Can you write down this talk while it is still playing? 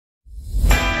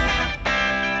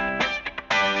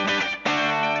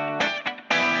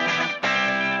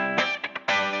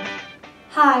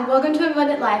Hi, welcome to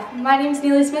Abundant Life. My name is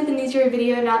Neely Smith and these are your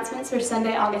video announcements for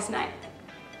Sunday, August 9th.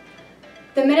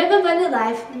 The Men of Abundant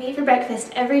Life meet for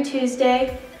breakfast every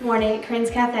Tuesday morning at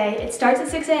Corinne's Cafe. It starts at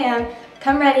 6 a.m.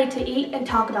 Come ready to eat and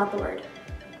talk about the Word.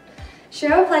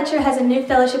 Cheryl Pletcher has a new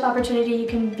fellowship opportunity you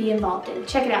can be involved in.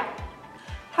 Check it out.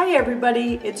 Hi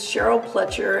everybody, it's Cheryl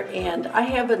Pletcher and I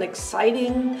have an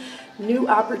exciting new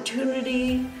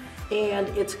opportunity and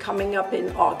it's coming up in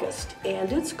August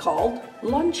and it's called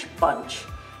Lunch Bunch.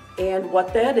 And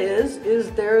what that is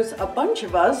there's a bunch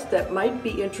of us that might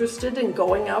be interested in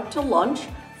going out to lunch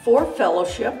for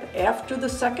fellowship after the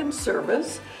second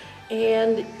service,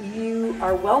 and you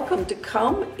are welcome to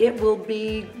come. It will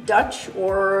be Dutch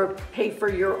or pay for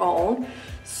your own,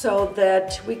 so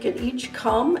that we can each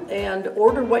come and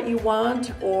order what you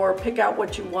want or pick out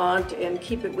what you want and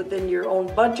keep it within your own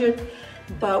budget.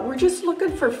 But we're just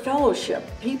looking for fellowship,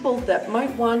 people that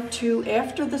might want to,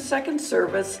 after the second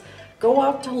service, go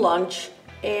out to lunch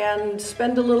and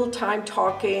spend a little time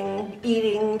talking,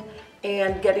 eating,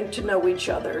 and getting to know each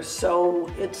other. So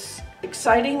it's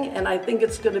exciting, and I think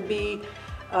it's going to be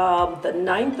the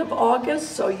 9th of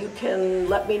August, so you can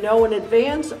let me know in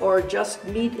advance or just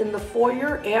meet in the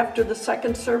foyer after the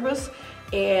second service,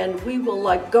 and we will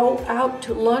go out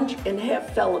to lunch and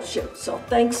have fellowship. So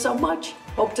thanks so much.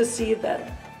 Hope to see you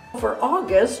then. For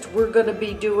August, we're going to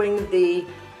be doing the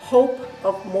Hope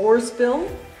of Mooresville,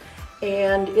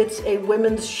 and it's a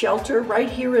women's shelter right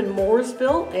here in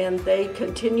Mooresville, and they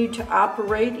continue to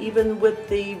operate even with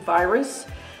the virus.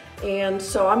 And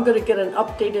so I'm going to get an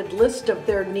updated list of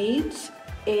their needs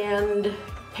and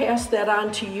pass that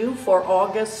on to you for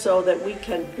August so that we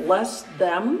can bless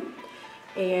them.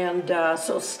 And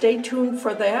so stay tuned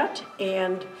for that.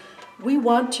 And we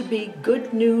want to be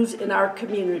good news in our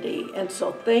community. And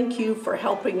so thank you for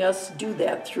helping us do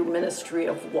that through Ministry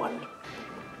of One.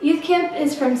 Youth Camp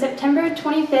is from September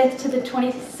 25th to the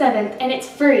 27th, and it's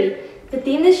free. The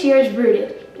theme this year is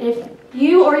Rooted. If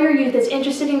you or your youth is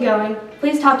interested in going,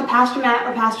 please talk to Pastor Matt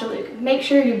or Pastor Luke. Make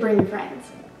sure you bring your friends.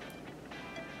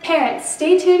 Parents,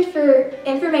 stay tuned for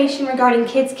information regarding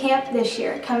Kids Camp this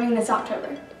year, coming this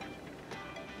October.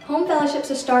 Home fellowships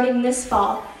are starting this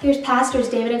fall. Here's Pastors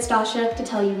David and Stasha to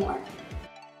tell you more.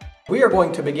 We are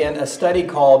going to begin a study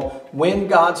called When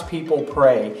God's People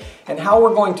Pray. And how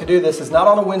we're going to do this is not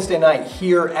on a Wednesday night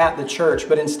here at the church,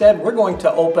 but instead we're going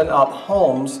to open up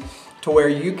homes to where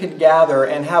you could gather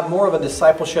and have more of a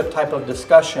discipleship type of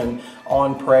discussion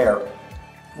on prayer.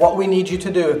 What we need you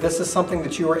to do, if this is something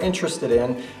that you are interested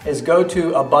in, is go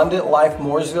to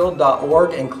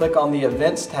abundantlifemooresville.org and click on the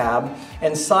events tab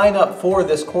and sign up for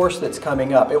this course that's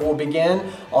coming up. It will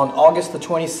begin on August the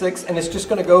 26th, and it's just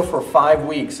going to go for 5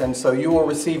 weeks. And so you will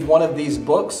receive one of these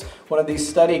books, one of these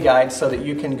study guides, so that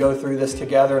you can go through this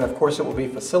together. And of course it will be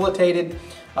facilitated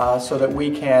so that we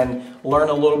can learn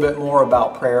a little bit more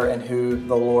about prayer and who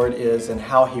the Lord is and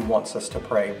how He wants us to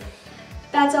pray.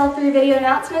 That's all for your video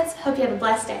announcements. Hope you have a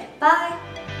blessed day. Bye!